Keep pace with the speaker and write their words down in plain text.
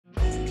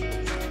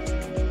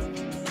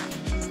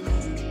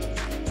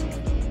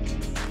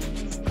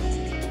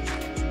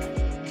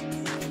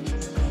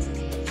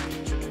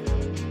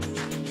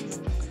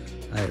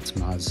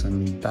Muzz,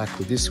 and back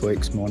with this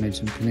week's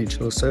Mornington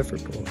Peninsula Surf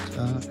Report.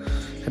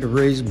 Had a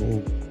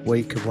reasonable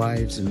week of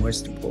waves in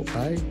Western Port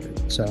Bay,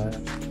 but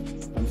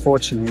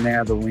unfortunately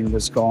now the wind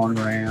has gone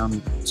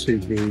around to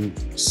the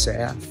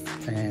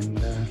south, and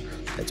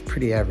it's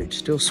pretty average.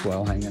 Still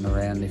swell hanging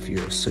around. If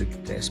you're super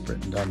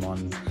desperate and don't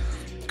want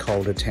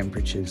colder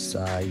temperatures,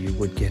 you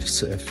would get a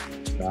surf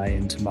today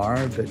and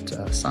tomorrow,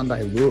 but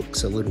Sunday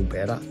looks a little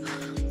better.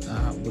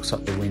 Looks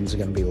like the winds are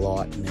going to be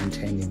light and then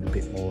tending a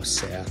bit more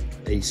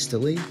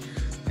southeasterly,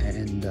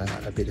 and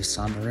a bit of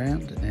sun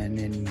around, and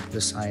then the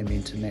same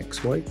into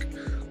next week.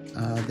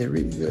 There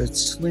is a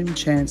slim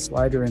chance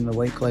later in the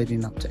week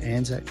leading up to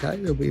Anzac Day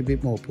there'll be a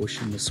bit more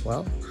push in the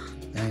swell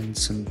and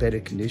some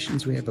better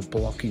conditions. We have a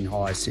blocking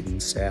high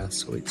sitting south,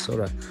 so it's sort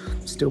of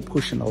still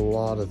pushing a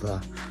lot of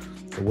the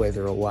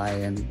weather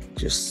away and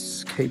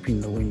just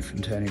keeping the wind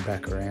from turning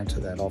back around to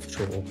that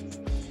offshore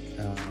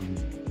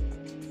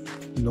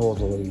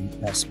northerly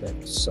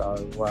aspect. So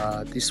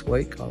this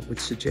week I would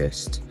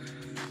suggest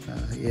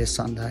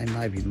Sunday,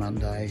 maybe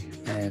Monday,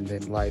 and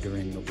then later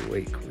in the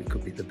week we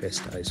could be the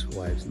best days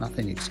for waves.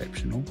 Nothing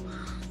exceptional,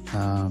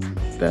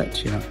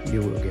 but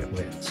you will get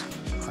wet. So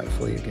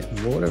hopefully you're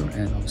getting water,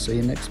 and I'll see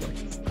you next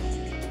week.